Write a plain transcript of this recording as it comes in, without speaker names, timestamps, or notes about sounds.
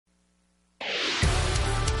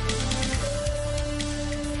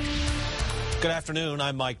Good afternoon,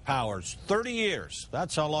 I'm Mike Powers. 30 years,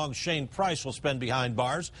 that's how long Shane Price will spend behind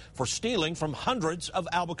bars for stealing from hundreds of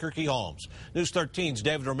Albuquerque homes. News 13's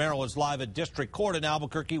David Romero is live at District Court in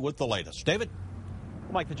Albuquerque with the latest. David?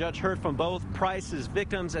 Mike, the judge heard from both Price's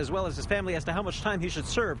victims as well as his family as to how much time he should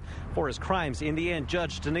serve for his crimes. In the end,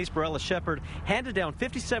 Judge Denise Barella-Shepard handed down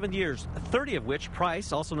 57 years, 30 of which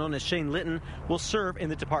Price, also known as Shane Linton, will serve in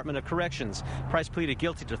the Department of Corrections. Price pleaded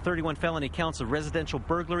guilty to 31 felony counts of residential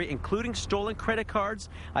burglary, including stolen credit cards,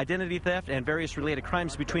 identity theft, and various related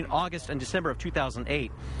crimes between August and December of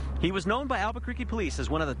 2008. He was known by Albuquerque police as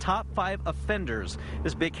one of the top 5 offenders.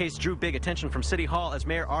 This big case drew big attention from City Hall as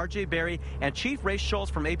Mayor R.J. Berry and Chief Ray Schultz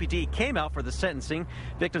from APD came out for the sentencing.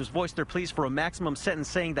 Victims voiced their pleas for a maximum sentence,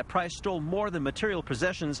 saying that Price stole more than material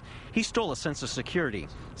possessions. He stole a sense of security.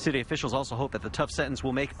 City officials also hope that the tough sentence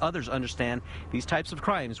will make others understand these types of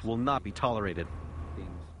crimes will not be tolerated.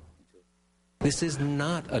 This is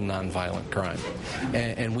not a nonviolent crime,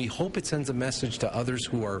 and we hope it sends a message to others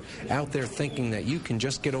who are out there thinking that you can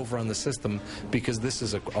just get over on the system because this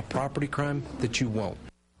is a property crime, that you won't.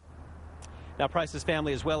 Now, Price's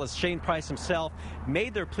family, as well as Shane Price himself,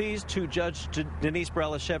 made their pleas to Judge Denise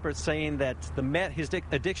Barella-Shepard, saying that his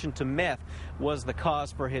addiction to meth was the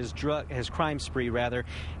cause for his crime spree,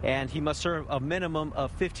 and he must serve a minimum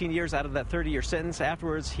of 15 years out of that 30-year sentence.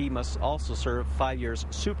 Afterwards, he must also serve 5 years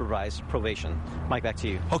supervised probation. Mike, back to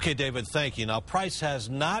you. Okay, David, thank you. Now, Price has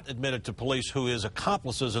not admitted to police who his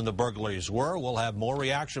accomplices in the burglaries were. We'll have more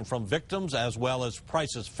reaction from victims as well as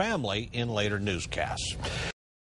Price's family in later newscasts.